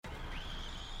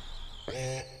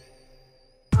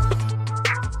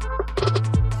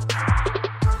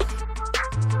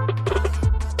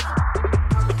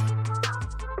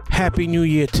Happy New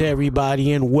Year to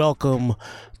everybody, and welcome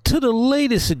to the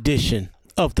latest edition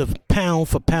of the Pound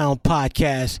for Pound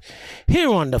podcast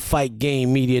here on the Fight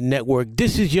Game Media Network.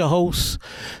 This is your host,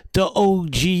 the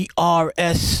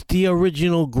OGRS, the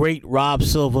original great Rob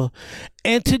Silver.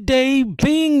 And today,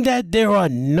 being that there are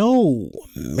no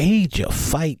major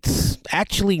fights,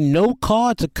 actually no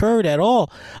cards occurred at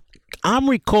all, I'm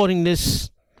recording this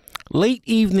late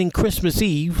evening Christmas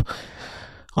Eve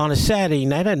on a Saturday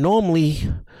night. I normally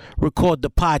record the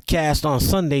podcast on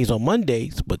Sundays or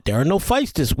Mondays, but there are no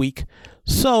fights this week.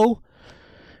 So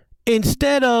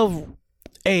instead of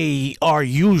our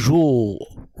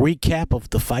usual recap of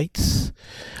the fights,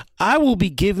 I will be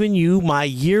giving you my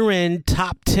year-end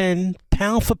top 10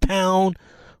 pound for pound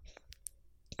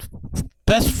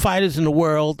best fighters in the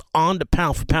world on the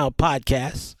Pound for Pound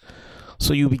podcast.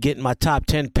 So you'll be getting my top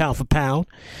 10 pound for pound.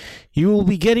 You will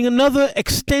be getting another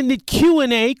extended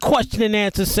Q&A, question and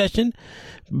answer session,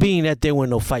 being that there were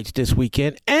no fights this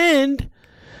weekend. And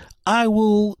I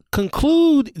will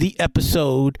conclude the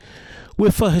episode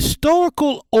with a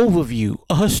historical overview,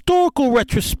 a historical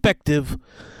retrospective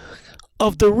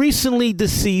of the recently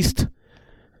deceased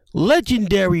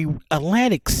legendary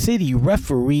Atlantic City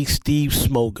referee Steve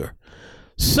Smoger.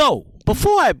 So,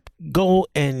 before I go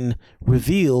and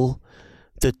reveal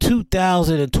the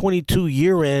 2022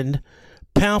 year-end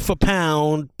Pound for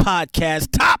Pound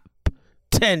podcast top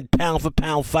 10 pound for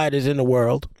pound fighters in the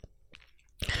world,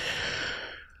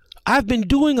 I've been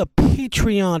doing a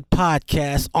Patreon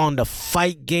podcast on the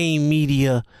Fight Game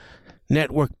Media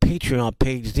Network Patreon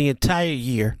page the entire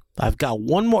year. I've got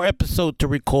one more episode to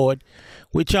record,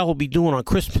 which I will be doing on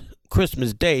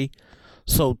Christmas Day.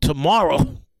 So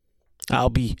tomorrow, I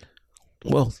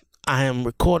am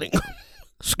recording.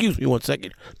 Excuse me one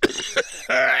second.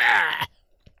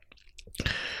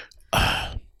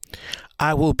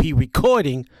 I will be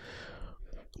recording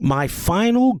my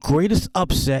final greatest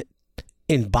upset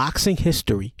in boxing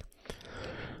history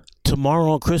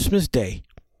tomorrow on Christmas Day,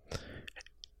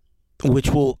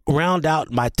 which will round out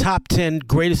my top 10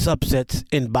 greatest upsets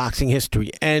in boxing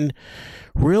history. And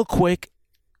real quick,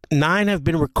 9 have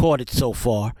been recorded so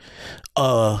far.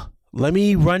 Let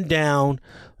me run down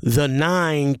the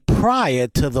 9 prior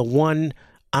to the one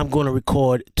I'm going to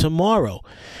record tomorrow.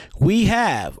 We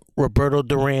have Roberto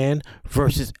Duran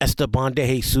versus Esteban de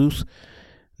Jesus,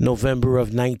 November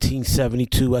of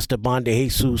 1972. Esteban de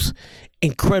Jesus,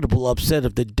 incredible upset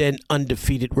of the then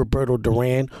undefeated Roberto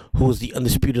Duran, who was the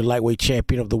undisputed lightweight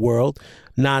champion of the world,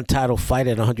 non-title fight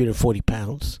at 140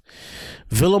 pounds.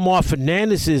 Villamar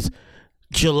Fernandez's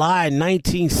July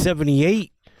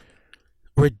 1978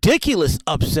 ridiculous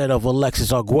upset of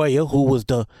Alexis Arguello, who was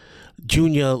the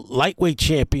junior lightweight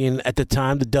champion at the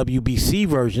time, the WBC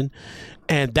version,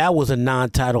 and that was a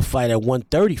non-title fight at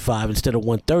 135 instead of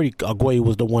 130. Arguello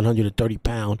was the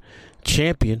 130-pound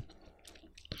champion.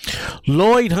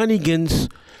 Lloyd Honeyghan's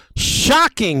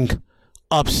shocking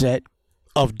upset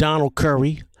of Donald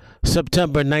Curry,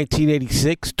 September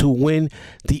 1986, to win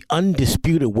the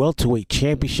undisputed welterweight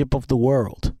championship of the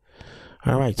world.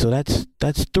 All right, so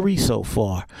that's 3 so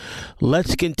far.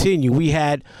 Let's continue. We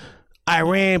had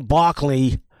Iran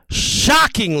Barkley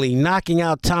shockingly knocking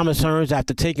out Thomas Hearns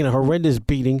after taking a horrendous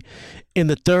beating in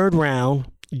the 3rd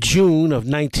round, June of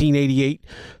 1988,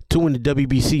 to win the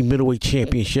WBC middleweight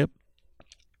championship.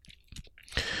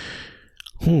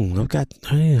 I'm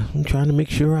trying to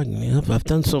make sure I've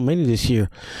done so many this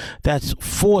year. That's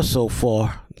 4 so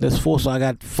far. That's 4, so I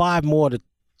got 5 more to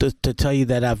tell you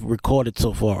that I've recorded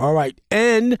so far. All right,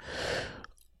 and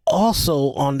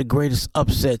also on the greatest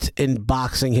upsets in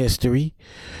boxing history,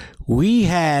 we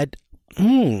had,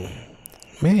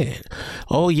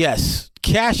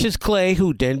 Cassius Clay,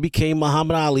 who then became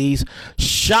Muhammad Ali's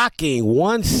shocking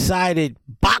one-sided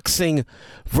boxing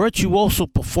virtuoso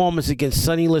performance against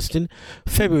Sonny Liston,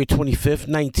 February 25th,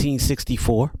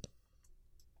 1964.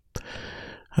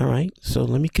 All right, so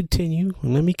let me continue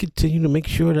to make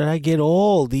sure that I get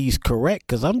all these correct,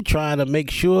 because I'm trying to make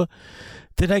sure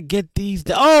that I get these.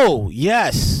 Oh,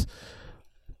 yes.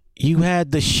 You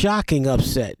had the shocking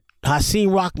upset.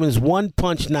 Hasim Rahman's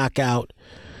one-punch knockout,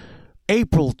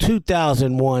 April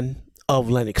 2001, of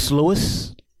Lennox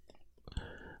Lewis.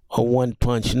 A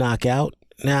one-punch knockout.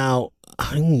 Now,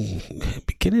 I'm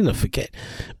beginning to forget.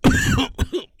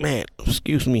 Man,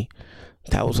 excuse me.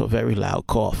 That was a very loud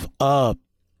cough.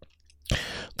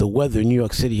 The weather in New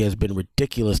York City has been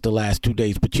ridiculous the last 2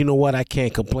 days, but you know what? I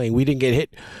can't complain. We didn't get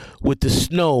hit with the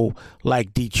snow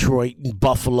like Detroit and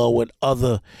Buffalo and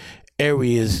other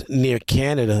areas near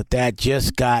Canada that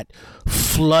just got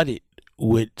flooded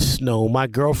with snow. My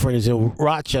girlfriend is in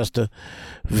Rochester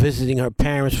visiting her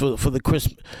parents for the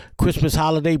Christmas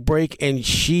holiday break, and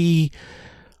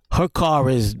her car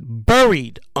is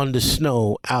buried under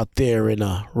snow out there in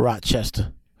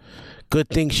Rochester. Good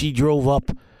thing she drove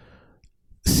up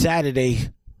Saturday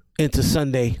into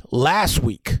Sunday last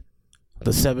week,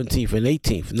 the 17th and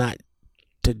 18th, not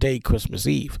today, Christmas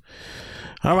Eve.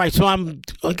 All right, so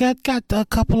I got a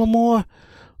couple of more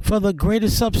for the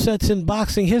greatest upsets in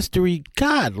boxing history.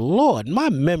 God, Lord, my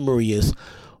memory is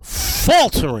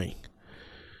faltering.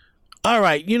 All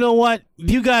right, you know what?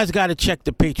 You guys got to check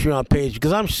the Patreon page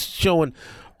because I'm showing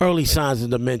early signs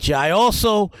of dementia. I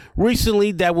also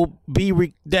recently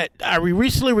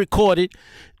recently recorded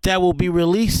that will be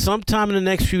released sometime in the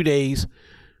next few days.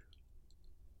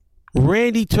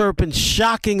 Randy Turpin's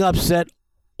shocking upset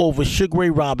over Sugar Ray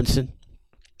Robinson,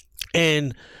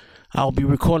 and I'll be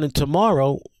recording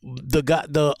tomorrow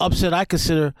the upset I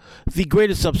consider the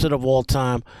greatest upset of all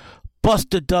time,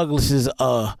 Buster Douglas's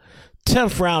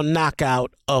 10th round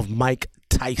knockout of Mike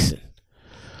Tyson.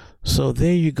 So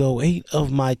there you go, 8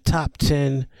 of my top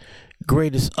 10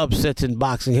 greatest upsets in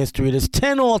boxing history. There's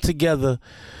 10 altogether,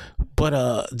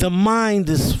 but the mind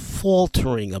is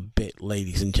faltering a bit,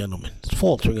 ladies and gentlemen. It's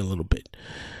faltering a little bit.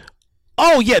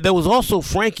 Oh yeah, there was also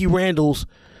Frankie Randall's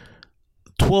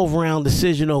 12-round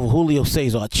decision over Julio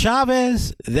Cesar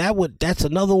Chavez. That's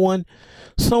another one.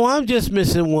 So I'm just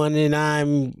missing one,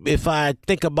 and if I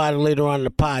think about it later on in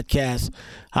the podcast,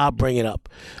 I'll bring it up.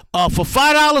 For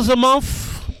 $5 a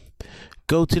month,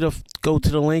 go to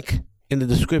the link in the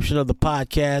description of the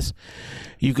podcast.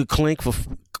 You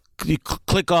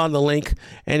click on the link,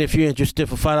 and if you're interested,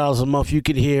 for $5 a month, you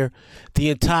could hear the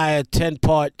entire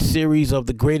 10-part series of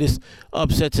the greatest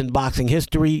upsets in boxing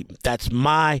history. That's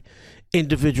my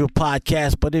individual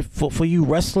podcast, but for you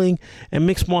wrestling and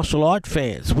mixed martial art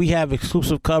fans, we have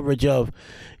exclusive coverage of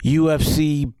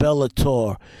UFC,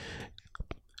 Bellator,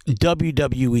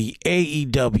 WWE,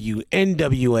 AEW,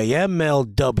 NWA,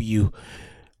 MLW,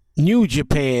 New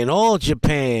Japan, All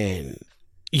Japan,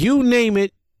 you name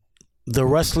it. The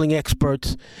wrestling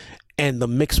experts and the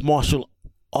mixed martial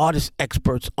artist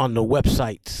experts on the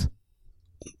websites,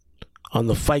 on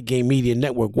the Fight Game Media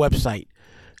Network website,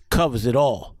 covers it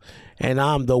all. And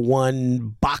I'm the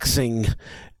one boxing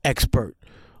expert,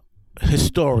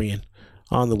 historian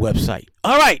on the website.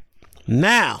 All right,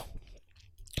 now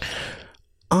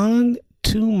on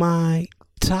to my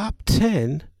top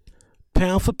 10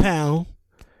 pound for pound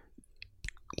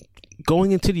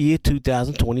going into the year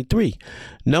 2023.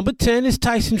 Number 10 is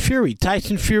Tyson Fury.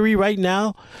 Tyson Fury right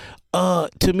now,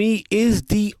 to me, is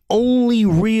the only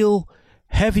real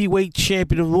heavyweight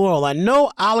champion of the world. I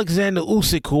know Alexander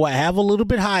Usyk, who I have a little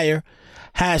bit higher,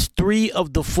 has 3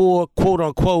 of the 4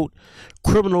 quote-unquote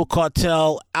criminal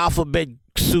cartel alphabet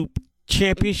soup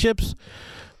championships,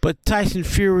 but Tyson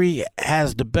Fury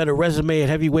has the better resume at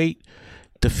heavyweight.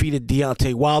 Defeated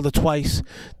Deontay Wilder twice,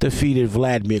 defeated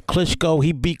Vladimir Klitschko.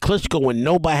 He beat Klitschko when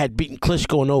nobody had beaten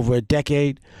Klitschko in over a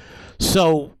decade.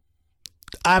 So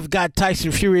I've got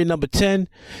Tyson Fury at number 10.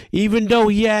 Even though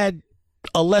he had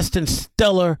a less than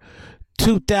stellar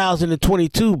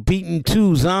 2022, beating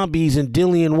 2 zombies in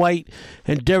Dillian White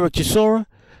and Derek Chisora,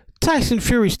 Tyson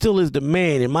Fury still is the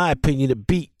man, in my opinion, to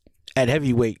beat at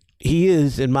heavyweight. He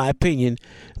is, in my opinion,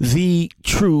 the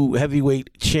true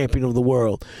heavyweight champion of the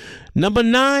world. Number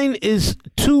 9 is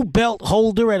 2-belt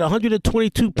holder at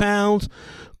 122 pounds,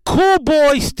 Cool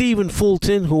Boy Stephen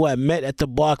Fulton, who I met at the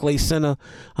Barclays Center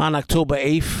on October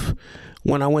 8th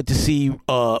when I went to see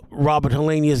Robert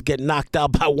Helenius get knocked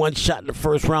out by one shot in the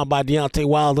first round by Deontay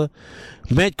Wilder.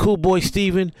 Met Cool Boy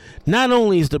Stephen. Not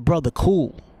only is the brother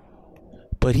cool,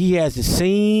 but he has the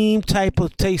same type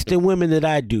of taste in women that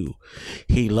I do.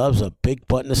 He loves a big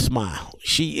butt and a smile.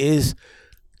 She is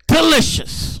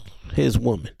delicious, his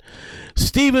woman.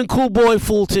 Stephen Cool Boy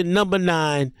Fulton, number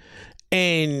 9.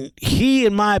 And he,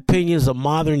 in my opinion, is a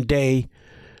modern day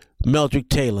Meldrick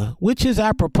Taylor, which is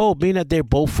apropos, being that they're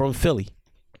both from Philly.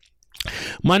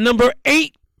 My number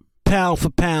 8 pound for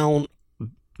pound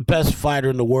best fighter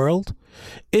in the world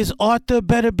is Arthur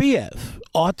Beterbiev.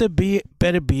 Arthur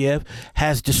Beterbiev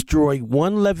has destroyed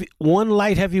one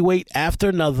light heavyweight after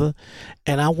another,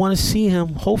 and I want to see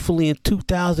him, hopefully in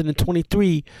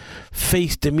 2023,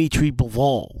 face Dimitri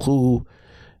Bivol, who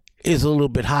is a little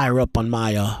bit higher up on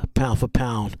my pound for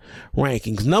pound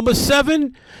rankings. Number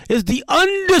 7 is the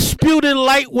undisputed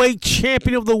lightweight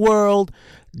champion of the world,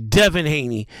 Devin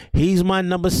Haney. He's my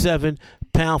number 7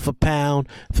 pound for pound.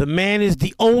 The man is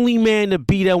the only man to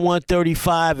beat at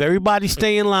 135. Everybody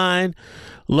stay in line.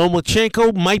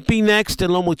 Lomachenko might be next,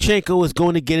 and Lomachenko is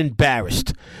going to get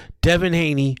embarrassed. Devin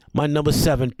Haney, my number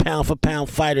 7 pound-for-pound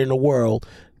fighter in the world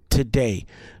today.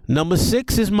 Number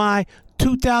 6 is my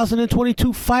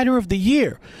 2022 Fighter of the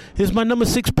Year. Is my number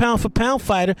 6 pound-for-pound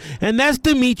fighter, and that's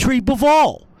Dimitri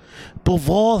Bivol.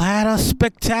 Bivol had a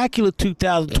spectacular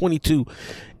 2022,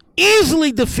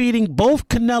 easily defeating both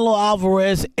Canelo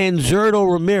Alvarez and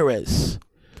Zurdo Ramirez,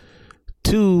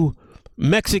 two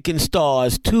Mexican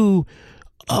stars, two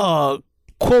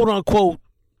quote-unquote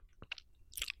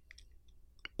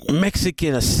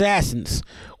Mexican assassins.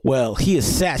 Well, he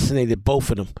assassinated both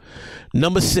of them.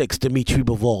 Number 6, Dimitri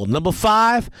Bivol. Number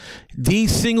 5, the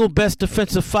single best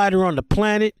defensive fighter on the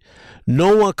planet.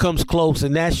 No one comes close,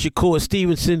 and that's Shakur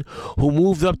Stevenson, who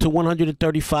moved up to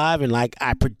 135. And like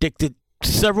I predicted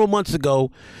several months ago,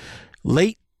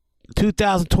 late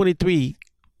 2023,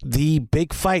 the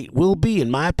big fight will be,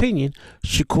 in my opinion,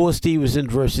 Shakur Stevenson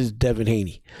versus Devin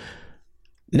Haney.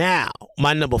 Now,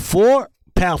 my number 4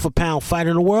 pound-for-pound fighter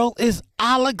in the world is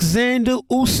Alexander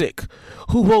Usyk,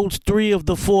 who holds 3 of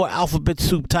the 4 Alphabet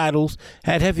Soup titles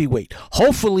at heavyweight.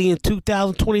 Hopefully in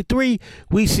 2023,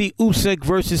 we see Usyk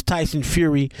versus Tyson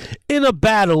Fury in a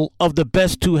battle of the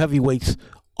best 2 heavyweights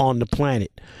on the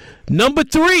planet. Number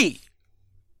 3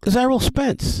 is Errol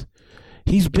Spence.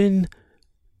 He's been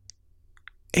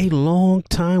a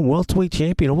long-time welterweight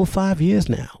champion, over 5 years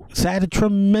now. He's had a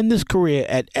tremendous career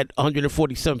at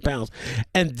 147 pounds.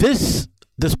 And this,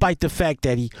 despite the fact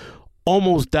that he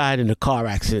almost died in a car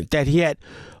accident, that he had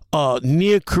a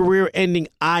near career-ending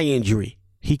eye injury,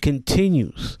 he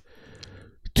continues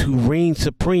to reign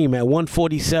supreme at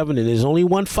 147, and there's only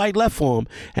one fight left for him,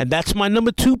 and that's my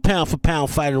number 2 pound-for-pound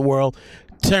fighter in the world,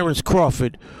 Terrence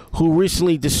Crawford, who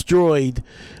recently destroyed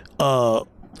a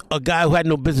guy who had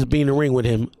no business being in the ring with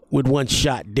him with one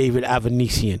shot, David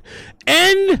Avanesian.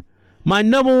 And my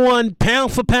number 1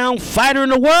 pound-for-pound fighter in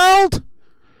the world,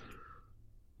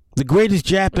 the greatest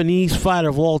Japanese fighter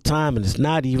of all time, and it's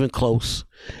not even close,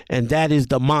 and that is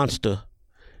the monster,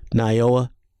 Naoya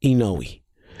Inoue.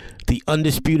 The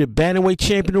undisputed bantamweight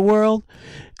champion of the world,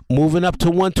 moving up to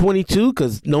 122,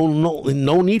 because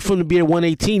no need for him to be at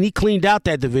 118. He cleaned out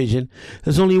that division.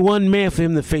 There's only one man for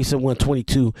him to face at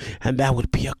 122, and that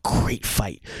would be a great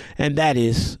fight, and that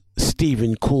is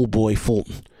Stephen Coolboy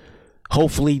Fulton.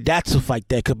 Hopefully that's a fight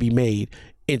that could be made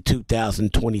in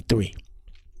 2023.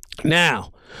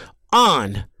 Now,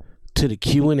 on to the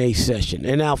Q&A session.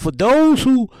 And now, for those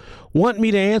who want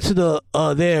me to answer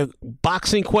their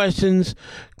boxing questions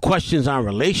on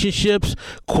relationships,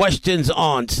 questions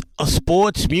on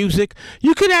sports, music,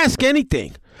 you can ask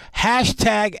anything.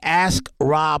 Hashtag Ask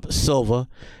Rob Silva,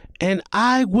 and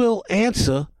I will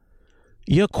answer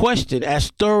your question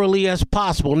as thoroughly as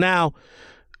possible. Now,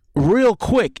 real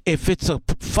quick, if it's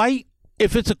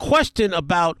a question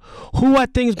about who I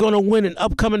think is going to win an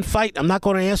upcoming fight, I'm not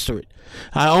going to answer it.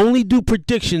 I only do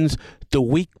predictions the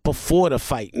week before the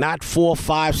fight, not 4,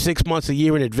 5, 6 months, a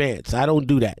year in advance. I don't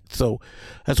do that. So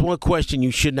that's one question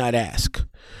you should not ask.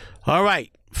 All right.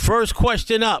 First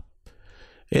question up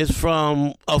is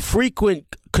from a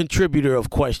frequent contributor of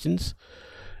questions,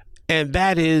 and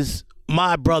that is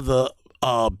my brother,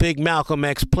 Big Malcolm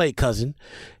X play cousin.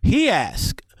 He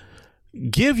asked,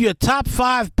 give your top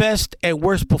 5 best and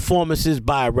worst performances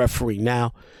by a referee.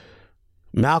 Now,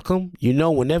 Malcolm, you know,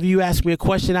 whenever you ask me a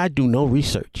question, I do no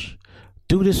research.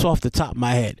 Do this off the top of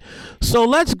my head. So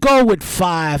let's go with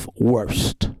 5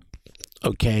 worst.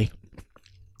 Okay?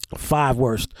 5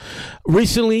 worst.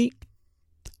 Recently,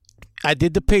 I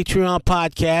did the Patreon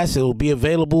podcast. It will be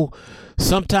available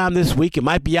sometime this week. It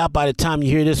might be out by the time you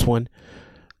hear this one.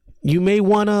 You may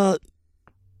want to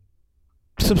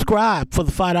subscribe for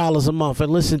the $5 a month and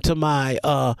listen to my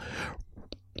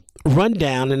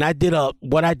rundown. And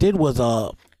what I did was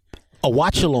a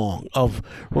watch along of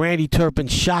Randy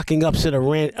Turpin's shocking upset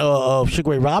of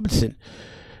Sugar Ray Robinson.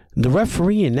 The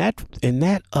referee in that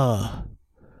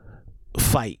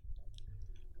fight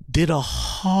did a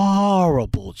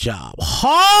horrible job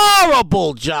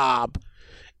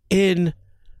in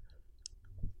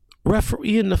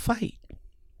refereeing the fight.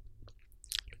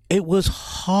 It was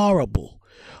horrible.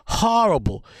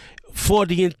 For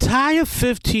the entire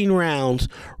 15 rounds,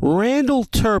 Randall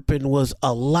Turpin was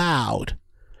allowed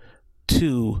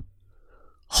to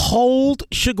hold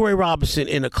Sugar Ray Robinson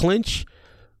in a clinch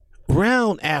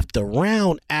round after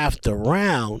round after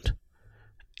round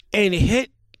and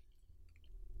hit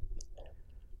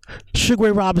Sugar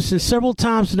Ray Robinson several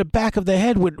times in the back of the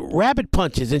head with rabbit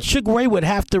punches, and Sugar Ray would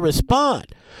have to respond.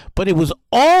 But it was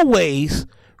always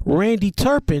Randy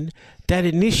Turpin that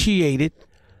initiated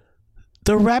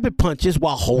the rabbit punches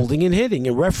while holding and hitting.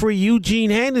 And referee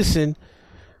Eugene Henderson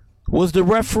was the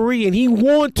referee, and he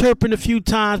warned Turpin a few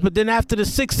times, but then after the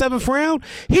 6th, 7th round,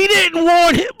 he didn't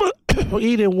warn him.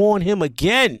 He didn't warn him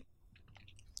again.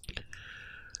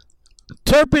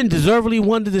 Turpin deservedly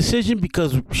won the decision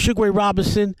because Sugar Ray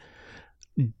Robinson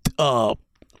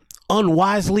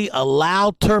unwisely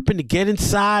allowed Turpin to get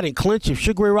inside and clinch. If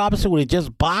Sugar Ray Robinson would have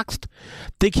just boxed,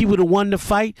 I think he would have won the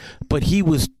fight, but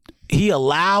he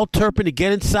allowed Turpin to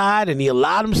get inside, and he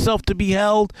allowed himself to be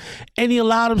held, and he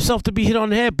allowed himself to be hit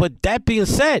on the head. But that being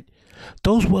said,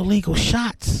 those were illegal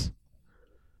shots.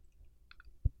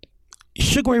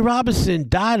 Sugar Ray Robinson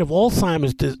died of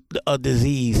Alzheimer's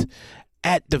disease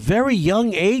at the very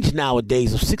young age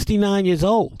nowadays of 69 years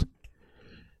old.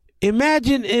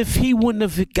 Imagine if he wouldn't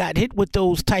have got hit with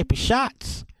those type of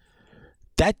shots.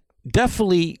 That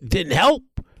definitely didn't help.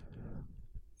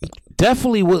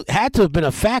 Definitely had to have been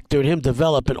a factor in him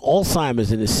developing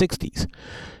Alzheimer's in his 60s.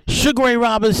 Sugar Ray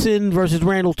Robinson versus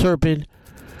Randall Turpin.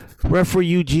 Referee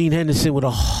Eugene Henderson with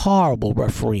a horrible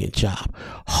refereeing job.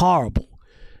 Horrible.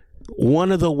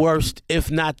 One of the worst, if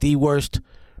not the worst,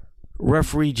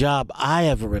 referee job I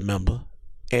ever remember.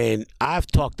 And I've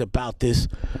talked about this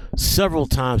several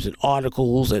times in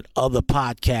articles and other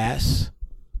podcasts.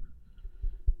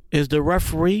 Is the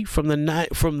referee from the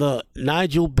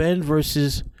Nigel Benn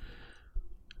versus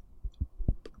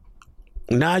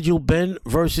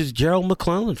Gerald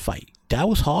McClellan fight. That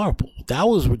was horrible. That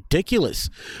was ridiculous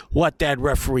what that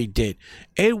referee did.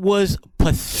 It was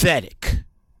pathetic.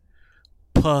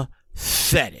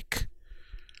 Pathetic.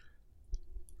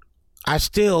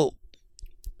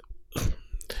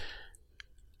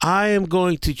 I am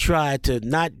going to try to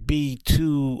not be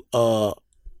too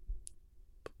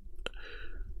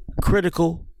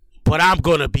critical, but I'm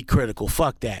going to be critical.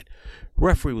 Fuck that.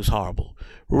 Referee was horrible.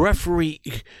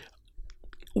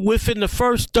 Within the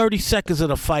first 30 seconds of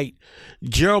the fight,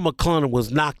 Gerald McClellan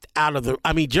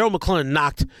Gerald McClellan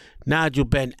knocked Nigel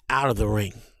Benn out of the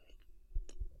ring.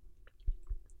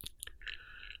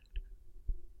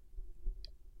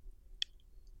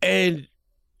 And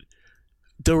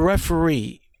the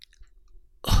referee,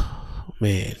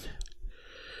 man,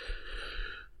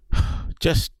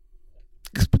 just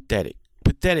it's pathetic.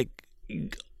 Pathetic.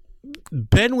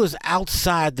 Ben was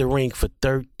outside the ring for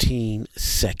 13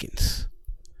 seconds.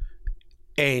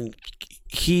 And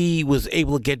he was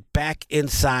able to get back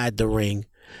inside the ring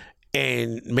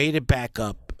and made it back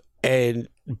up and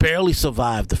barely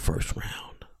survived the first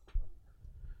round.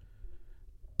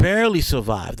 Barely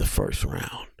survived the first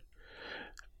round.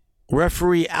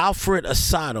 Referee Alfred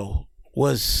Asado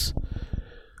was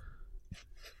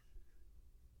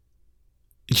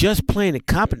just plain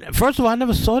incompetent. First of all, I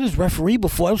never saw this referee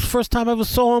before. It was the first time I ever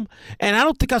saw him, and I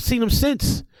don't think I've seen him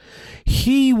since.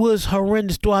 He was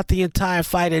horrendous throughout the entire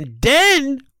fight. And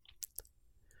then,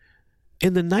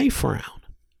 in the 9th round,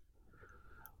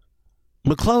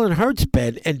 McClellan hurts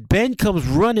Ben, and Ben comes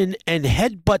running and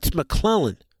headbutts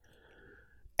McClellan.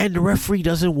 And the referee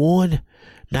doesn't warn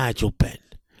Nigel Benn.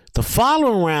 The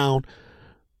following round,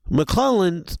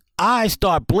 McClellan's eyes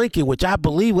start blinking, which I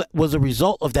believe was a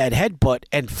result of that headbutt,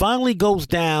 and finally goes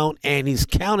down, and he's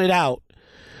counted out.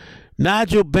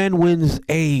 Nigel Benn wins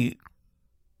a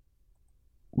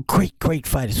great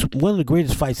fight. It's one of the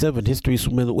greatest fights ever in history of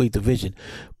the middleweight division.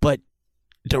 But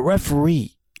the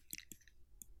referee,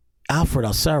 Alfred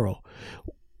Alcero,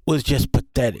 was just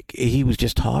pathetic. He was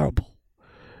just horrible.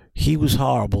 He was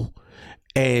horrible.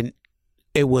 And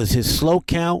it was his slow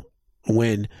count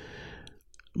when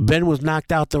Ben was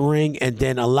knocked out the ring, and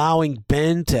then allowing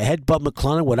Ben to headbutt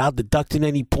McClellan without deducting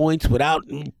any points, without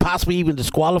possibly even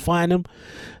disqualifying him,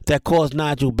 that caused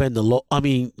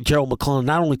Gerald McClellan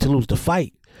not only to lose the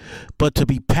fight, but to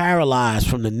be paralyzed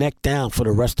from the neck down for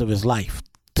the rest of his life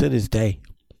to this day.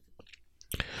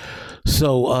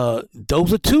 So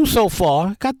those are 2 so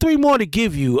far. Got 3 more to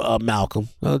give you, Malcolm.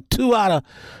 2 out of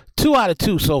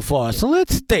 2 so far. So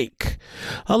let's think.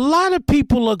 A lot of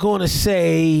people are going to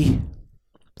say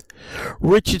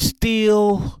Richard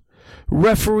Steele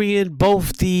refereeing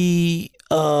both the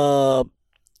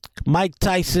Mike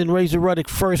Tyson Razor Ruddock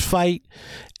first fight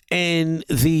and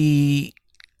the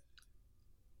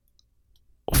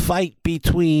fight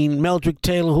between Meldrick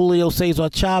Taylor, Julio Cesar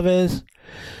Chavez.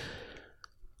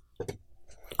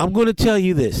 I'm going to tell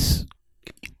you this.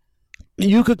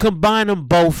 You could combine them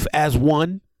both as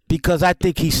one, because I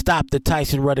think he stopped the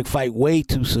Tyson Ruddock fight way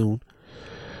too soon.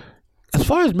 As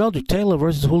far as Meldrick Taylor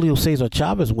versus Julio Cesar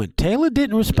Chavez went, Taylor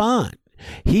didn't respond.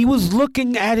 He was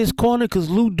looking at his corner because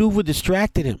Lou Duva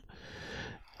distracted him.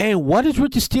 And what is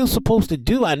Richard Steele supposed to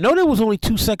do? I know there was only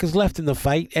 2 seconds left in the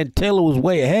fight, and Taylor was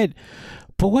way ahead.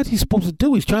 But what's he supposed to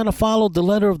do? He's trying to follow the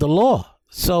letter of the law.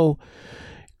 So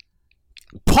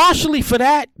partially for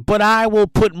that, but I will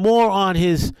put more on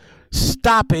his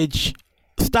stopping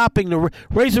the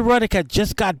Razor Ruddock had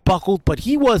just got buckled, but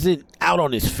he wasn't out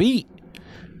on his feet.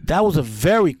 That was a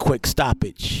very quick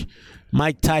stoppage.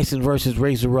 Mike Tyson versus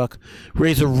Razor Ruddock,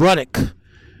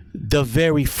 the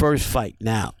very first fight.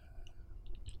 Now,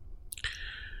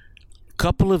 a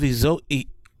couple of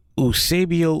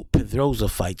Eusebio Pedrosa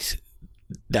fights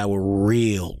that were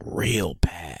real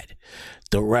bad.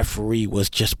 The referee was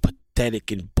just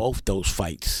pathetic in both those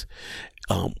fights.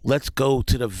 Let's go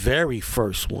to the very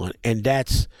first one, and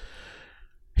that's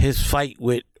his fight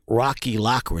with Rocky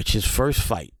Lockridge, his first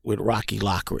fight with Rocky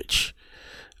Lockridge,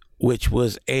 which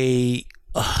was this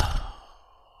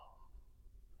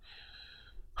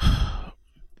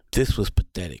was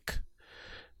pathetic.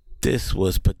 This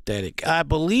was pathetic. I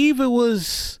believe it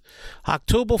was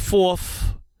October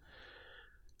 4th,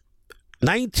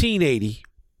 1980.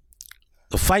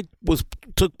 The fight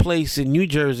took place in New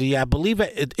Jersey. I believe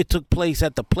it took place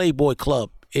at the Playboy Club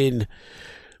in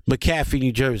McAfee,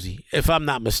 New Jersey, if I'm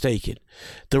not mistaken.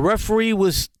 The referee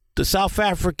was the South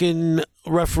African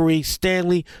referee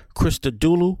Stanley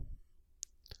Christodoulou.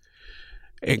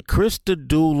 And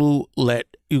Christodoulou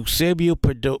let Eusebio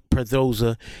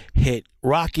Pedrosa hit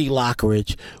Rocky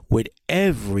Lockridge with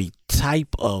every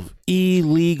type of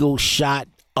illegal shot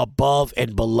above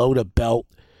and below the belt.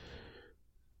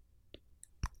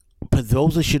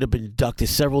 Pedrosa should have been deducted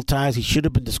several times. He should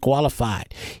have been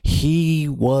disqualified. He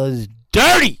was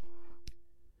dirty.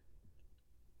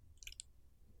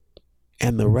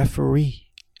 And the referee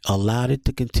allowed it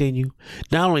to continue.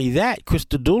 Not only that,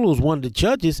 Christodoulou was one of the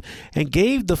judges and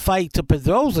gave the fight to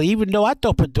Pedrosa, even though I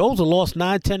thought Pedrosa lost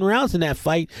 9-10 rounds in that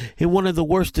fight in one of the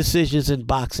worst decisions in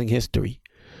boxing history.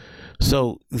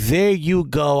 So there you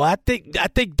go. I think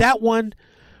that one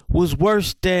was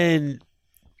worse than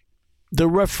the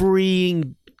referee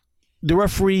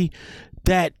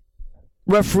that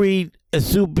refereed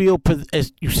Eusebio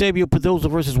Pedrosa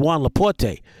versus Juan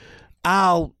Laporte.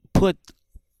 I'll put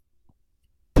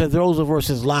Pedrosa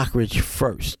versus Lockridge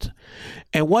first.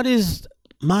 And what is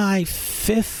my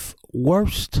fifth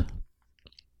worst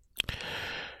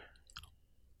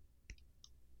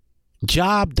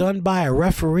job done by a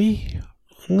referee?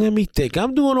 Let me think.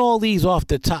 I'm doing all these off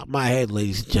the top of my head,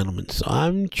 ladies and gentlemen. So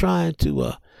I'm trying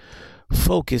to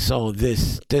focus on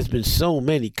this. There's been so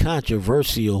many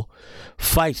controversial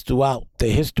fights throughout the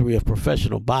history of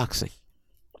professional boxing.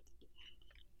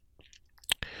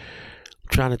 I'm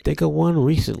trying to think of one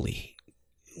recently.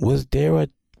 Was there a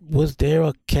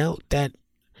count that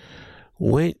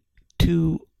went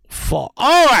too far?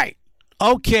 All right.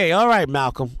 Okay. All right,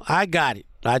 Malcolm. I got it.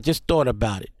 I just thought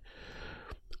about it.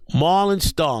 Marlon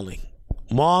Starling,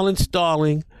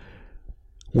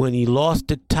 when he lost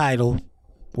the title,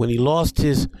 when he lost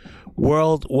his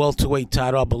world welterweight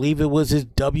title, I believe it was his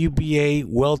WBA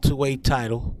welterweight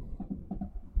title.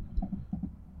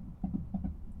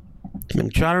 I'm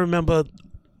trying to remember,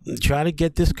 trying to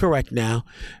get this correct now.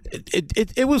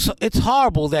 It's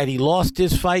horrible that he lost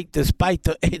this fight despite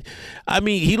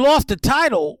he lost the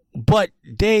title, but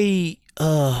they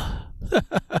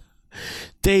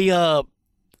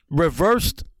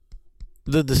reversed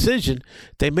the decision.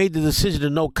 They made the decision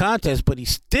of no contest, but he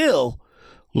still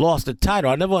lost the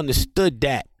title. I never understood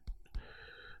that.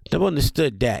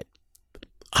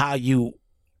 How you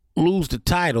lose the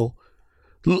title,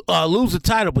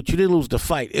 but you didn't lose the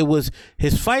fight. It was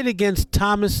his fight against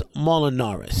Thomas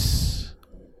Molinares.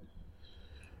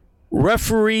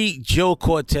 Referee Joe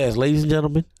Cortez, ladies and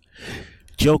gentlemen.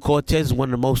 Joe Cortez is one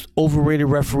of the most overrated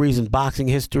referees in boxing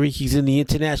history. He's in the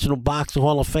International Boxing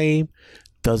Hall of Fame.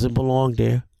 Doesn't belong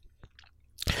there.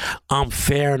 I'm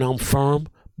fair and I'm firm.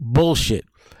 Bullshit.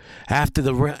 After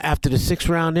the sixth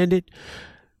round ended,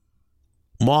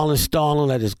 Marlon Starling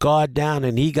let his guard down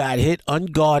and he got hit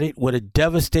unguarded with a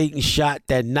devastating shot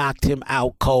that knocked him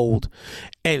out cold.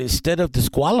 And instead of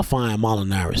disqualifying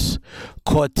Molinares,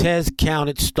 Cortez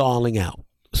counted Starling out.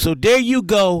 So there you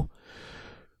go,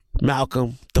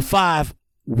 Malcolm. The 5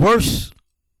 worst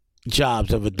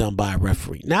jobs ever done by a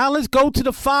referee. Now let's go to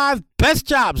the 5 best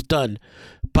jobs done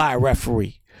by a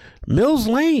referee. Mills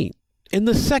Lane, in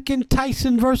the second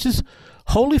Tyson versus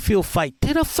Holyfield fight,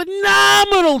 did a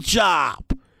phenomenal job.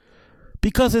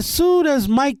 Because as soon as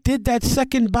Mike did that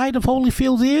second bite of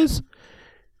Holyfield's ears,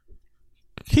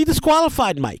 he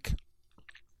disqualified Mike.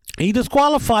 And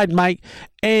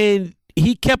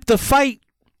he kept the fight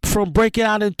from breaking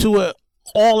out into an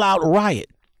all-out riot.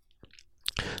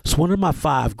 It's one of my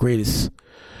 5 greatest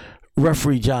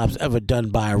referee jobs ever done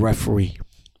by a referee.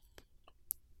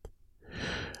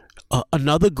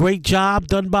 Another great job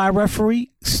done by a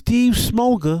referee, Steve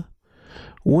Smoger,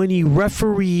 when he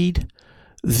refereed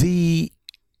the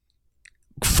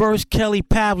first Kelly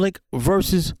Pavlik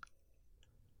versus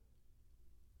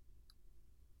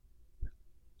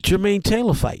Jermaine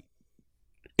Taylor fight,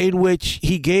 in which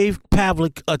he gave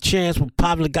Pavlik a chance when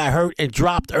Pavlik got hurt and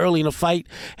dropped early in the fight.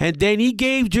 And then he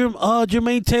gave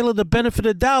Jermaine Taylor the benefit of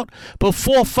the doubt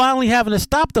before finally having to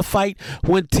stop the fight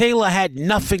when Taylor had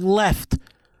nothing left.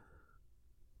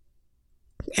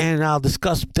 And I'll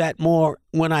discuss that more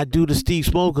when I do the Steve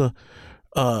Smoger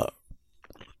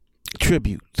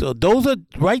tribute. So those are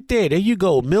right there. There you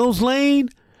go. Mills Lane,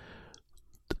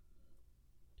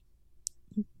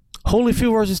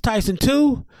 Holyfield versus Tyson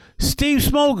 2. Steve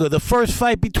Smoger, the first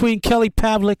fight between Kelly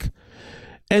Pavlik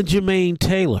and Jermaine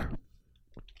Taylor.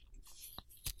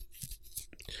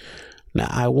 Now,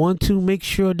 I want to make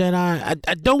sure that I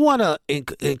don't want to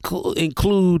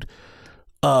include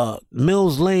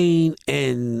Mills Lane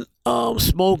and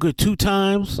Smoger 2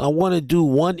 times. I want to do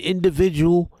one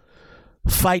individual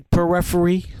fight per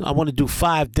referee. I want to do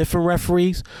 5 different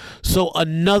referees. So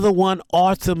another one,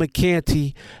 Arthur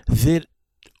McCanty, did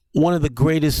one of the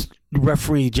greatest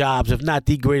referee jobs, if not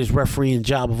the greatest refereeing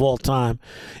job of all time,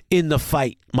 in the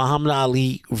fight, Muhammad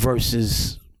Ali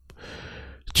versus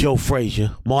Joe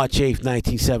Frazier, March 8th,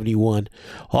 1971.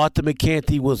 Arthur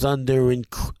McCanty was under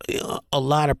a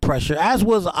lot of pressure, as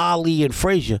was Ali and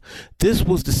Frazier. This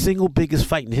was the single biggest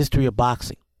fight in the history of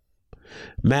boxing.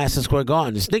 Madison Square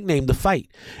Garden. It's nicknamed The Fight.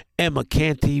 And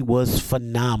McCanty was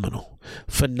phenomenal.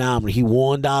 Phenomenal. He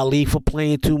warned Ali for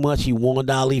playing too much. He warned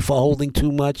Ali for holding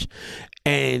too much.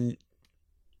 And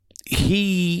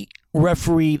he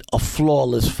refereed a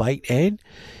flawless fight. And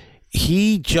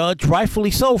he judged,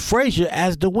 rightfully so, Frazier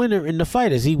as the winner in the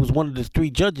fight, as he was one of the 3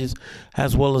 judges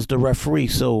as well as the referee.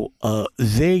 So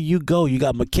there you go. You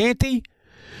got McCanty,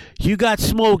 you got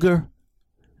Smoger,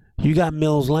 you got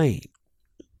Mills Lane.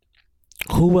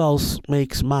 Who else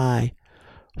makes my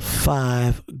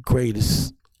 5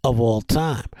 greatest of all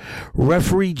time?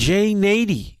 Referee Jay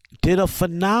Nady did a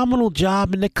phenomenal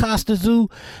job in the Costa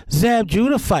Zab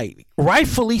Judah fight.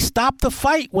 Rightfully stopped the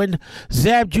fight when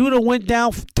Zab Judah went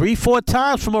down 3-4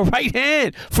 times from one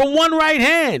right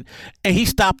hand, and he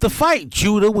stopped the fight.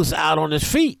 Judah was out on his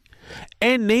feet,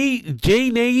 and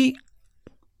Jay Nady,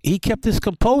 he kept his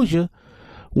composure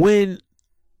when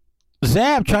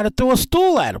Zab tried to throw a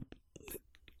stool at him.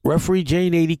 Referee Jay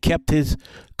Nady kept his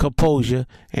composure,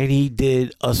 and he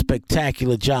did a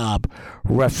spectacular job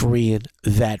refereeing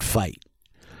that fight.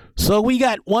 So we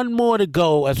got one more to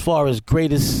go as far as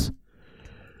greatest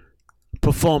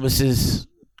performances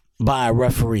by a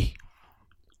referee.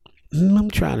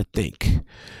 I'm trying to think.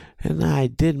 And I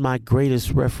did my greatest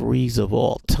referees of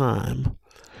all time.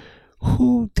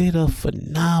 Who did a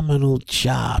phenomenal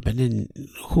job, and then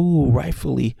who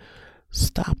rightfully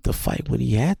stopped the fight when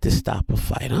he had to stop a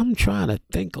fight? I'm trying to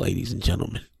think, ladies and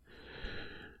gentlemen.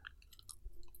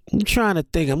 I'm trying to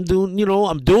think. I'm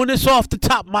doing this off the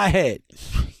top of my head.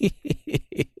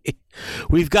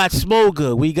 We've got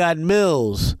Smoger. We got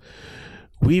Mills.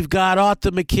 We've got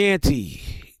Arthur McCanty.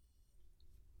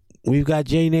 We've got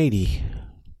Jay Nady.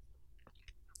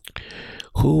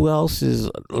 Who else is?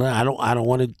 I don't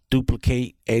want to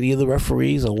duplicate any of the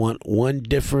referees. I want one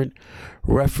different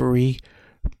referee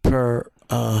per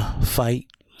fight.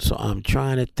 So I'm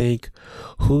trying to think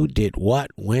who did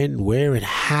what, when, where, and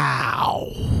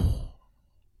how.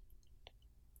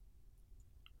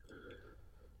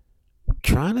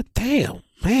 Trying to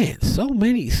man,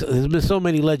 there's been so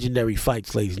many legendary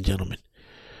fights, ladies and gentlemen.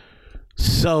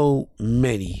 So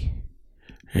many.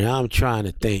 And I'm trying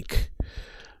to think.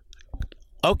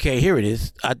 Okay, here it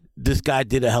is. This guy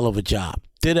did a hell of a job.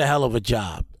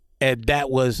 And that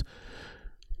was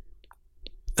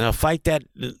a fight that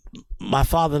my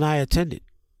father and I attended.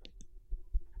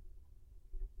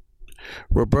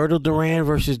 Roberto Duran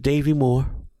versus Davey Moore.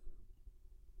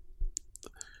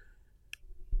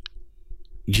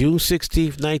 June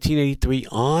 16th, 1983,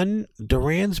 on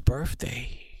Duran's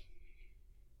birthday.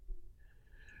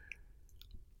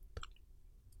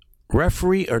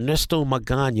 Referee Ernesto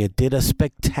Magana did a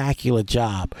spectacular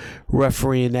job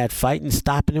refereeing that fight and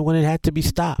stopping it when it had to be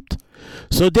stopped.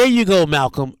 So there you go,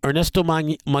 Malcolm. Ernesto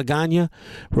Magana,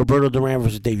 Roberto Duran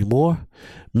versus Davey Moore.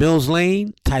 Mills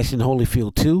Lane, Tyson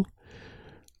Holyfield 2.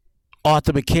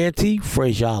 Arthur McCanty,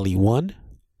 Frazier Ali 1.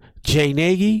 Jay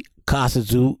Nady,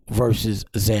 Costa versus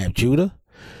Zab Judah.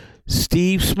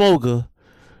 Steve Smoger,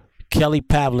 Kelly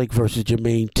Pavlik versus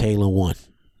Jermaine Taylor 1.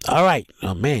 All right.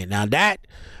 Oh, man. Now that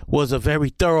was a very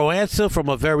thorough answer from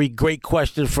a very great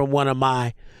question from one of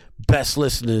my best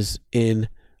listeners in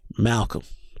Malcolm.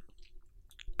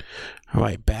 All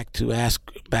right, back to ask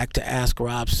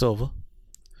Rob Silver.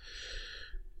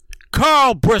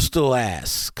 Carl Bristol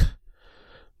asks,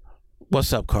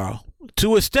 what's up, Carl?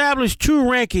 To establish true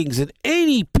rankings in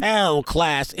any pound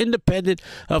class independent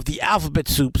of the alphabet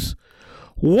soups,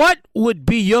 what would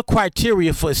be your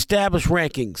criteria for established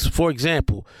rankings? For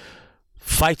example,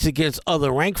 fights against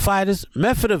other ranked fighters,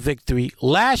 method of victory,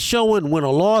 last showing, win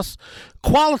or loss,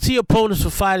 quality opponents for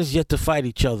fighters yet to fight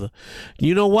each other.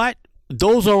 You know what?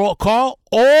 Those are all, Carl,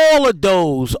 all of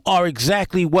those are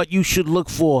exactly what you should look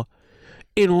for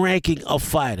in ranking a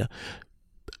fighter.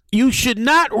 You should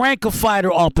not rank a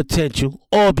fighter on potential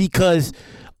or because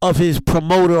of his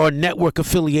promoter or network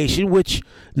affiliation, which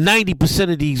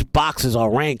 90% of these boxers are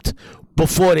ranked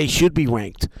before they should be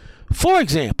ranked. For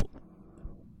example,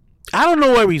 I don't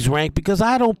know where he's ranked because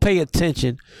I don't pay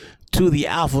attention to the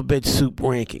alphabet soup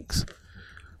rankings.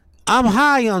 I'm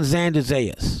high on Xander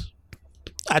Zayas.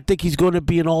 I think he's going to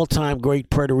be an all-time great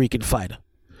Puerto Rican fighter.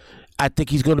 I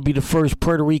think he's going to be the first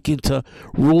Puerto Rican to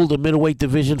rule the middleweight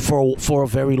division for a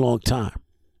very long time.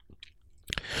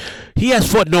 He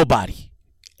has fought nobody,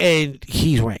 and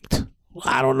he's ranked.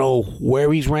 I don't know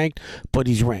where he's ranked, but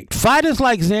he's ranked. Fighters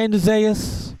like Xander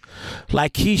Zayas,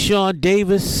 like Keyshawn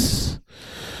Davis,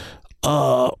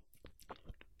 well,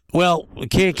 we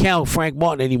can't count Frank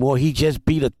Martin anymore. He just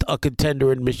beat a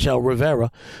contender in Michel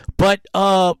Rivera. But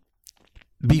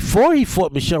before he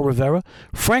fought Michel Rivera,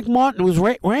 Frank Martin was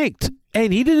ranked,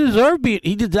 and he didn't deserve being.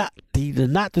 He did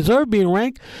not deserve being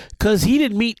ranked because he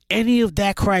didn't meet any of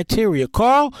that criteria.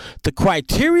 Carl, the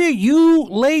criteria you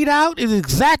laid out is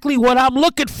exactly what I'm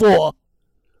looking for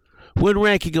when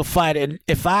ranking a fighter. And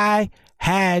if I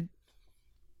had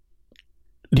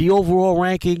the overall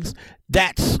rankings,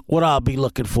 that's what I'll be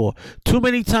looking for. Too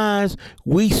many times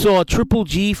we saw Triple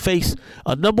G face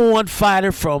a number one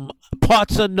fighter from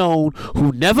parts unknown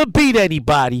who never beat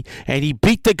anybody, and he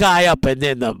beat the guy up, and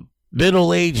then the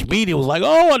middle-aged media was like,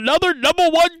 oh, another number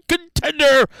one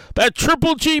contender that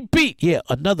Triple G beat. Yeah,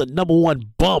 another number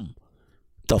one bum.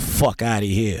 The fuck out of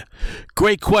here.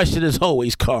 Great question as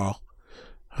always, Carl.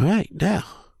 All right, now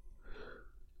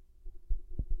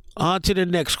on to the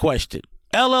next question.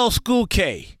 LL School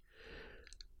K.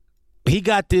 He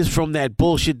got this from that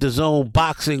bullshit DAZN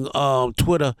boxing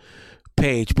Twitter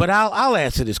page, but I'll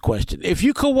answer this question. If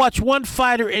you could watch one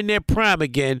fighter in their prime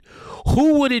again,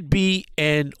 who would it be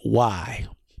and why?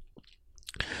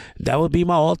 That would be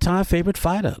my all-time favorite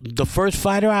fighter. The first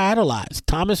fighter I idolized,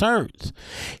 Thomas Hearns.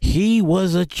 He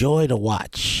was a joy to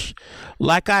watch.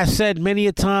 Like I said many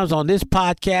a times on this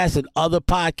podcast and other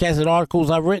podcasts and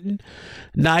articles I've written,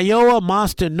 Naoya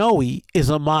Monster Inoue is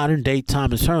a modern-day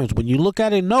Thomas Hearns. When you look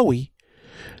at Inoue,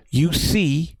 you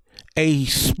see a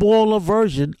smaller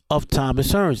version of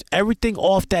Thomas Hearns. Everything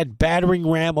off that battering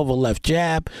ram of a left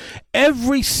jab.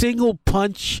 Every single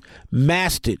punch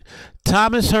mastered.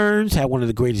 Thomas Hearns had one of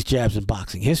the greatest jabs in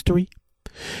boxing history.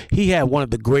 He had one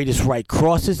of the greatest right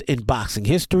crosses in boxing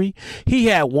history. He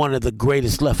had one of the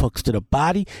greatest left hooks to the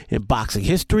body in boxing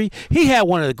history. He had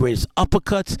one of the greatest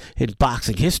uppercuts in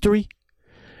boxing history.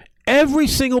 Every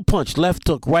single punch, left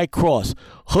hook, right cross,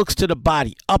 hooks to the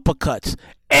body, uppercuts,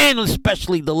 and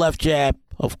especially the left jab,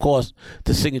 of course,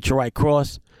 the signature right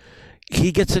cross.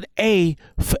 He gets an A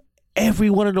for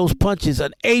every one of those punches,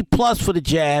 an A+ for the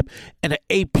jab and an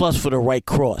A+ for the right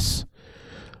cross.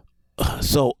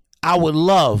 So I would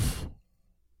love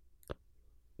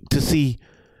to see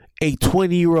a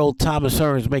 20-year-old Thomas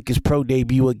Hearns make his pro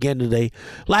debut again today,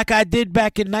 like I did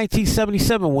back in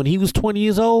 1977 when he was 20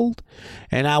 years old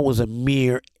and I was a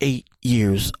mere 8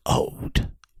 years old.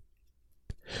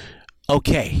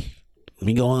 Okay, let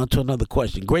me go on to another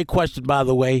question. Great question, by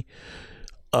the way,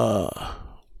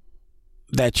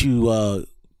 that you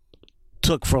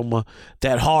took from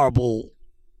that horrible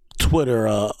Twitter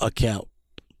account.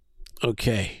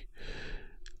 Okay.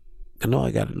 I know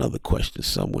I got another question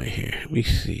somewhere here. Let me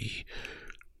see.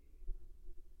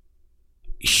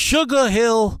 Sugar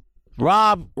Hill,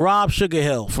 Rob Sugar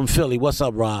Hill from Philly. What's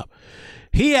up, Rob?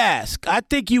 He asked, I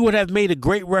think you would have made a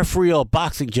great referee or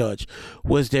boxing judge.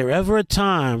 Was there ever a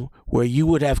time where you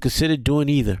would have considered doing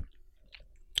either?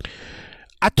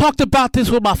 I talked about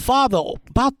this with my father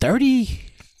about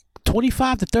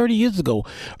 25 to 30 years ago,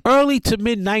 early to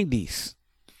mid 90s.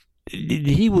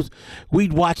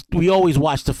 We always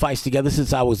watched the fights together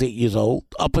since I was 8 years old,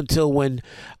 up until when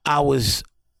I was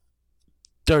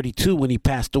 32 when he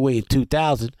passed away in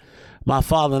 2000. My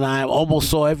father and I almost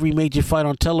saw every major fight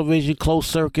on television, closed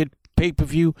circuit,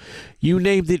 pay-per-view, you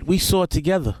named it, we saw it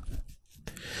together.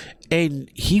 And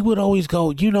he would always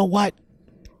go, you know what?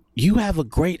 You have a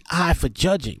great eye for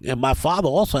judging. And my father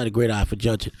also had a great eye for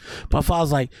judging. My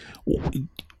father's like, wouldn't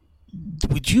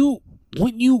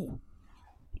you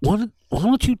why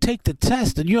don't you take the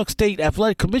test, the New York State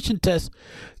Athletic Commission test,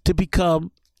 to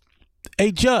become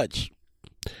a judge?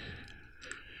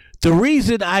 The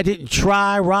reason I didn't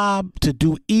try, Rob, to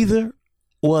do either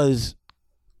was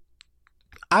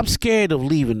I'm scared of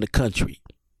leaving the country.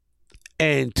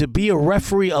 And to be a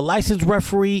referee, a licensed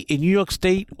referee in New York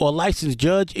State or a licensed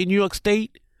judge in New York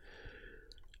State,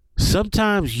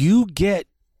 sometimes you get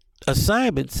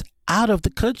assignments out of the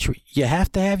country. You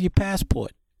have to have your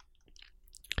passport.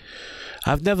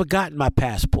 I've never gotten my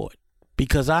passport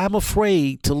because I'm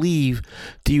afraid to leave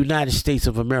the United States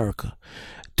of America.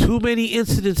 Too many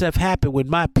incidents have happened with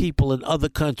my people in other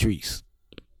countries.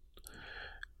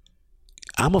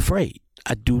 I'm afraid.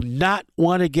 I do not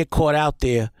want to get caught out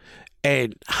there.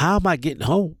 And how am I getting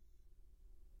home?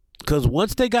 Because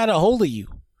once they got a hold of you,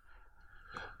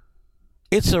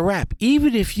 it's a wrap.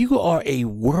 Even if you are a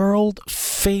world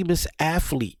famous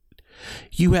athlete,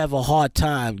 you have a hard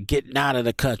time getting out of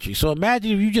the country. So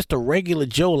imagine if you're just a regular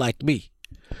Joe like me.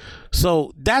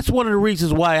 So that's one of the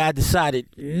reasons why I decided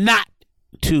not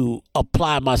to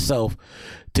apply myself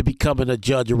to becoming a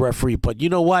judge or referee. But you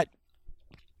know what?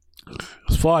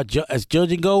 As far as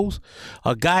judging goes,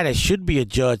 a guy that should be a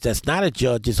judge that's not a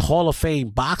judge is Hall of Fame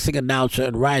boxing announcer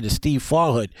and writer Steve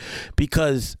Farhood,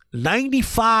 because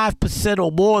 95%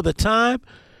 or more of the time,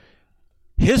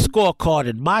 his scorecard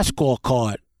and my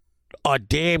scorecard are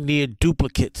damn near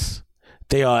duplicates.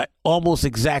 They are almost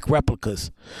exact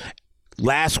replicas.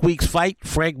 Last week's fight,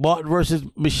 Frank Martin versus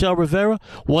Michelle Rivera,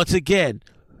 once again,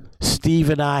 Steve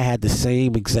and I had the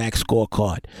same exact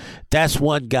scorecard. That's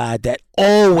one guy that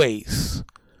always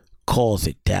calls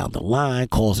it down the line,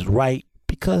 calls it right,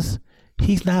 because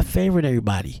he's not favoring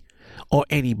everybody or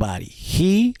anybody.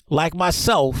 He, like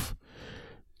myself,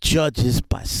 judges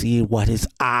by seeing what his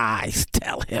eyes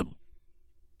tell him.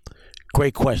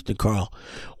 Great question, Carl.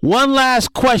 One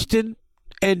last question,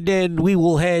 and then we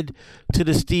will head to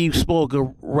the Steve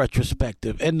Smoger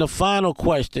retrospective. And the final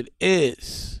question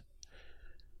is,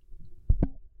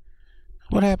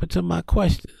 what happened to my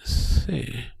questions?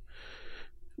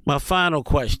 My final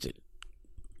question.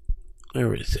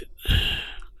 Where is it?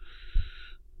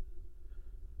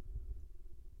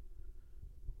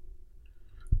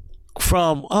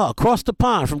 From across the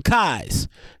pond, from Kai's.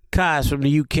 Kai's from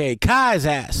the UK. Kai's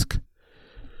ask,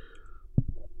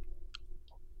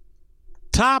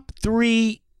 top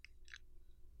 3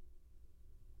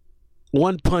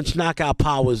 one-punch knockout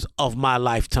powers of my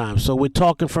lifetime. So we're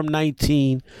talking from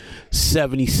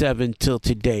 1977 till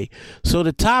today. So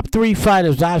the top 3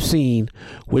 fighters I've seen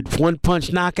with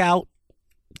one-punch knockout: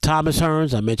 Thomas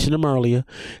Hearns, I mentioned him earlier;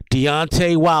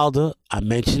 Deontay Wilder, I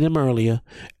mentioned him earlier;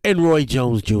 and Roy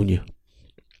Jones Jr.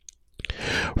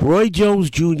 Roy Jones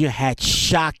Jr. had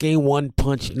shocking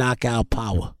one-punch knockout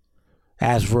power.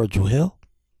 Ask Virgil Hill.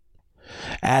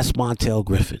 Ask Montel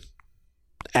Griffin.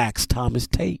 Ask Thomas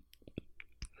Tate.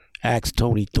 Ask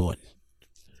Tony Thornton.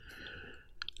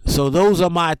 So those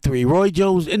are my 3. Roy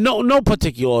Jones, in no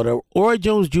particular order. Roy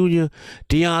Jones Jr.,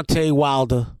 Deontay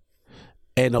Wilder,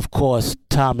 and of course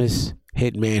Thomas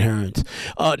Hitman Hearns.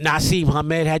 Naseem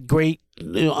Hamed had great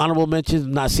honorable mentions.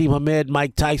 Naseem Hamed,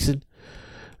 Mike Tyson.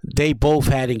 They both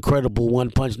had incredible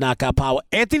one-punch knockout power.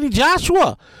 Anthony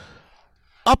Joshua,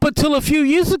 up until a few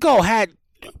years ago, had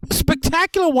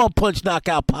spectacular one-punch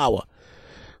knockout power.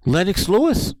 Lennox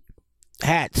Lewis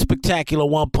had spectacular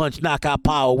one-punch knockout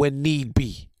power when need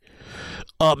be.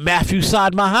 Matthew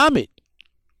Saad Muhammad,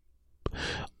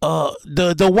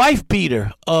 the wife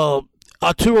beater,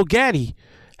 Arturo Gatti,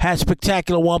 had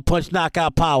spectacular one-punch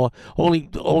knockout power.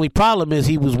 Only problem is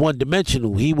he was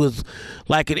one-dimensional. He was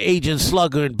like an aging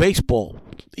slugger in baseball.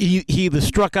 He either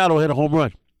struck out or hit a home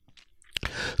run.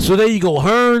 So there you go,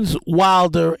 Hearns,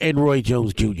 Wilder, and Roy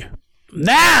Jones Jr.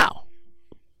 Now,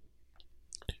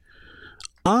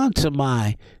 on to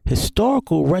my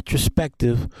historical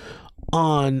retrospective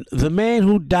on the man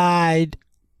who died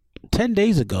 10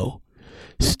 days ago,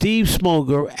 Steve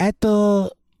Smoger, at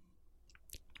the,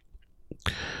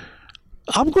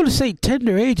 I'm going to say,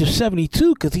 tender age of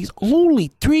 72, because he's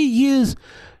only 3 years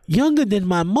younger than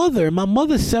my mother. My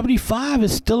mother's 75,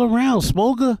 is still around.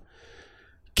 Smoger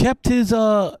kept his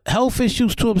health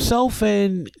issues to himself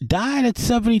and died at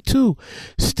 72.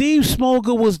 Steve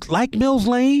Smoger was, like Mills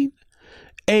Lane,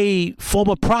 a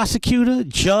former prosecutor,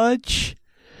 judge,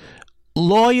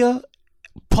 lawyer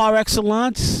par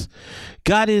excellence.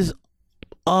 Got his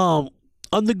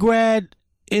undergrad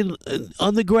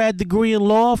degree in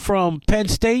law from Penn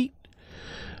State.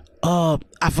 I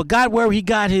forgot where he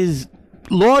got his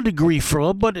law degree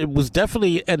from, but it was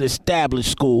definitely an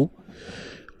established school.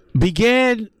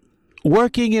 Began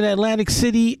working in Atlantic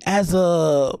City as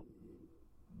a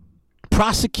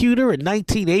prosecutor in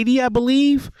 1980, I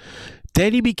believe.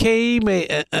 Then he became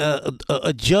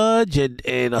a judge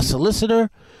and a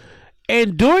solicitor.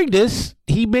 And during this,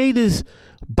 he made his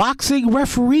boxing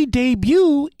referee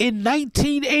debut in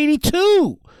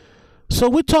 1982. So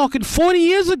we're talking 40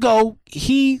 years ago,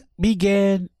 he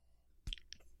began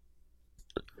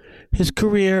his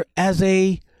career as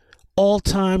a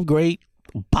all-time great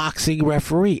boxing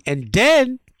referee. And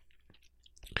then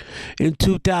in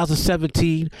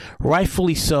 2017,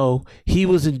 rightfully so, he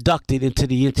was inducted into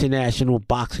the International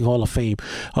Boxing Hall of Fame.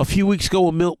 A few weeks ago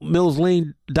when Mills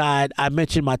Lane died, I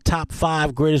mentioned my top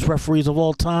 5 greatest referees of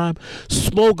all time.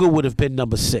 Smoger would have been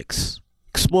number 6.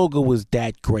 Smoger was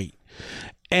that great.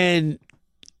 And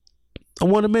I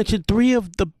want to mention 3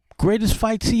 of the greatest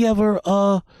fights he ever,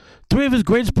 3 of his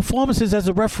greatest performances as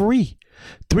a referee.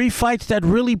 3 fights that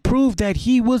really proved that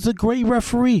he was a great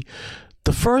referee.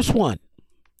 The first one,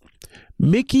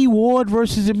 Mickey Ward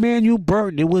versus Emmanuel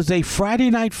Burton. It was a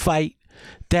Friday night fight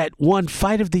that won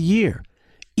Fight of the Year.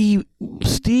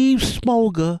 Steve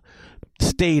Smoger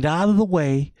stayed out of the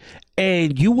way,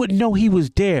 and you wouldn't know he was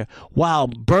there, while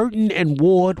Burton and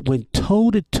Ward went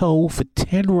toe-to-toe for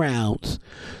 10 rounds.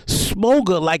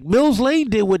 Smoger, like Mills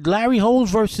Lane did with Larry Holmes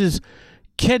versus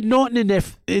Ken Norton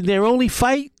in their only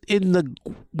fight in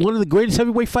one of the greatest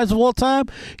heavyweight fights of all time,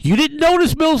 you didn't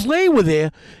notice Mills Lane were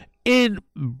there. In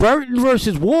Burton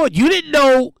versus Ward, you didn't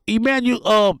know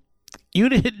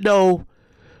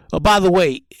by the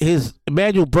way, his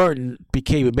Emmanuel Burton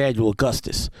became Emmanuel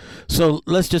Augustus. So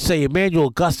let's just say Emmanuel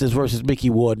Augustus versus Mickey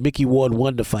Ward. Mickey Ward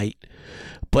won the fight.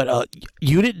 But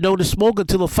you didn't know the Smoke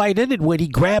until the fight ended, when he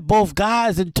grabbed both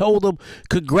guys and told them,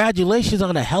 congratulations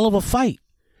on a hell of a fight.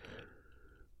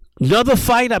 Another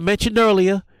fight I mentioned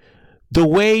earlier, the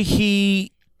way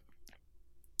he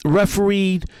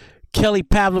refereed Kelly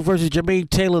Pavlik versus Jermaine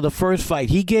Taylor, the first fight.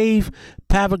 He gave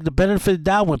Pavlik the benefit of the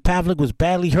doubt when Pavlik was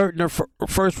badly hurt in her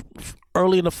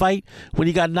early in the fight when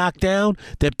he got knocked down.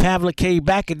 Then Pavlik came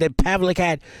back, and then Pavlik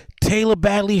had Taylor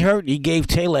badly hurt. He gave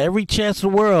Taylor every chance in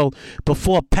the world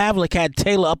before Pavlik had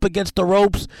Taylor up against the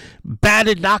ropes,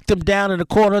 batted, knocked him down in the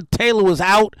corner. Taylor was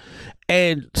out,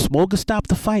 and Smoger stopped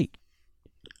the fight.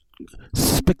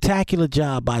 Spectacular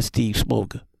job by Steve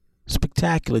Smoger.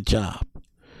 Spectacular job.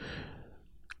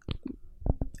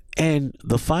 And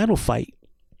the final fight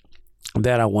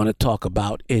that I want to talk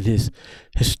about in his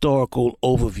historical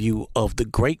overview of the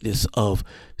greatness of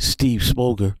Steve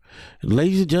Smoger.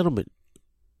 Ladies and gentlemen,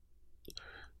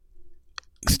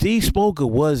 Steve Smoger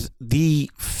was the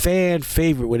fan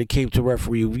favorite when it came to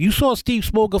referee. If you saw Steve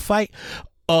Smoger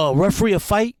referee a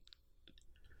fight,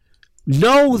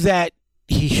 know that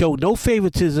he showed no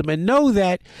favoritism, and know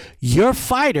that your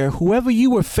fighter, whoever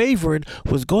you were favoring,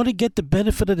 was going to get the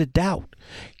benefit of the doubt.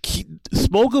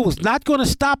 Smoger was not going to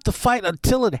stop the fight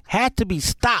until it had to be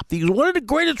stopped. He was one of the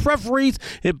greatest referees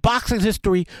in boxing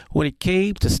history when it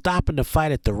came to stopping the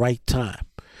fight at the right time.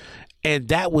 And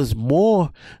that was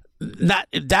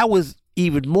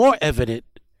even more evident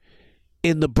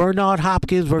in the Bernard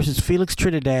Hopkins versus Felix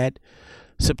Trinidad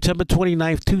September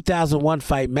 29th, 2001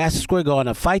 fight, Madison Square Garden,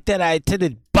 a fight that I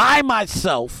attended by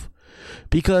myself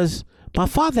because my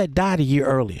father had died a year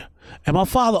earlier. And my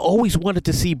father always wanted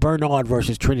to see Bernard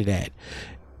versus Trinidad.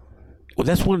 Well,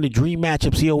 that's one of the dream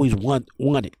matchups he always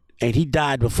wanted. And he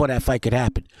died before that fight could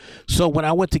happen. So when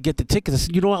I went to get the tickets, I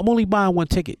said, you know what, I'm only buying one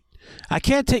ticket. I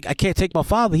can't take my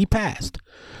father. He passed.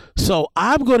 So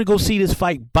I'm going to go see this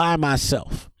fight by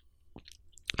myself.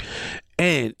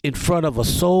 And in front of a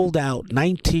sold-out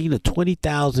 19 to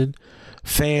 20,000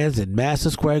 fans in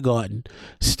Madison Square Garden,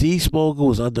 Steve Smoger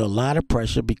was under a lot of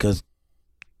pressure because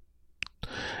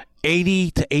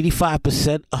 80 to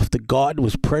 85% of the Garden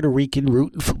was Puerto Rican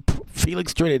rooting for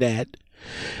Felix Trinidad.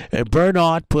 And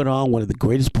Bernard put on one of the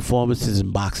greatest performances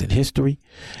in boxing history.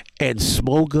 And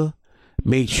Smoger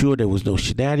made sure there was no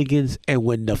shenanigans. And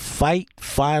when the fight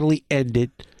finally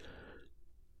ended,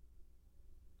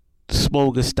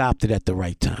 Smoger stopped it at the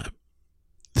right time.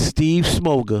 Steve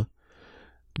Smoger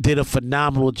did a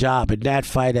phenomenal job in that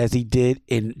fight, as he did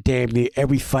in damn near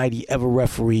every fight he ever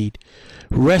refereed.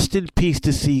 Rest in peace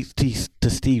to Steve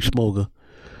Smoger,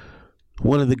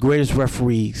 one of the greatest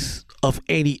referees of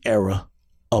any era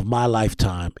of my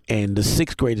lifetime, and the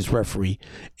 6th greatest referee,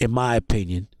 in my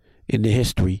opinion, in the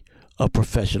history of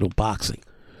professional boxing.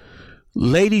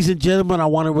 Ladies and gentlemen, I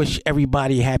want to wish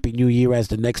everybody a Happy New Year, as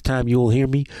the next time you will hear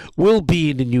me will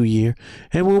be in the new year.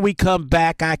 And when we come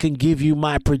back, I can give you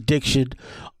my prediction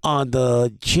on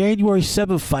the January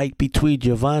 7th fight between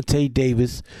Gervonta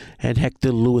Davis and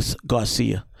Hector Luis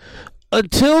Garcia.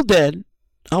 Until then,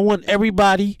 I want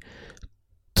everybody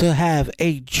to have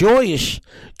a joyous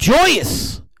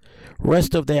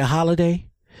rest of their holiday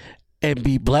and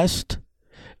be blessed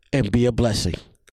and be a blessing.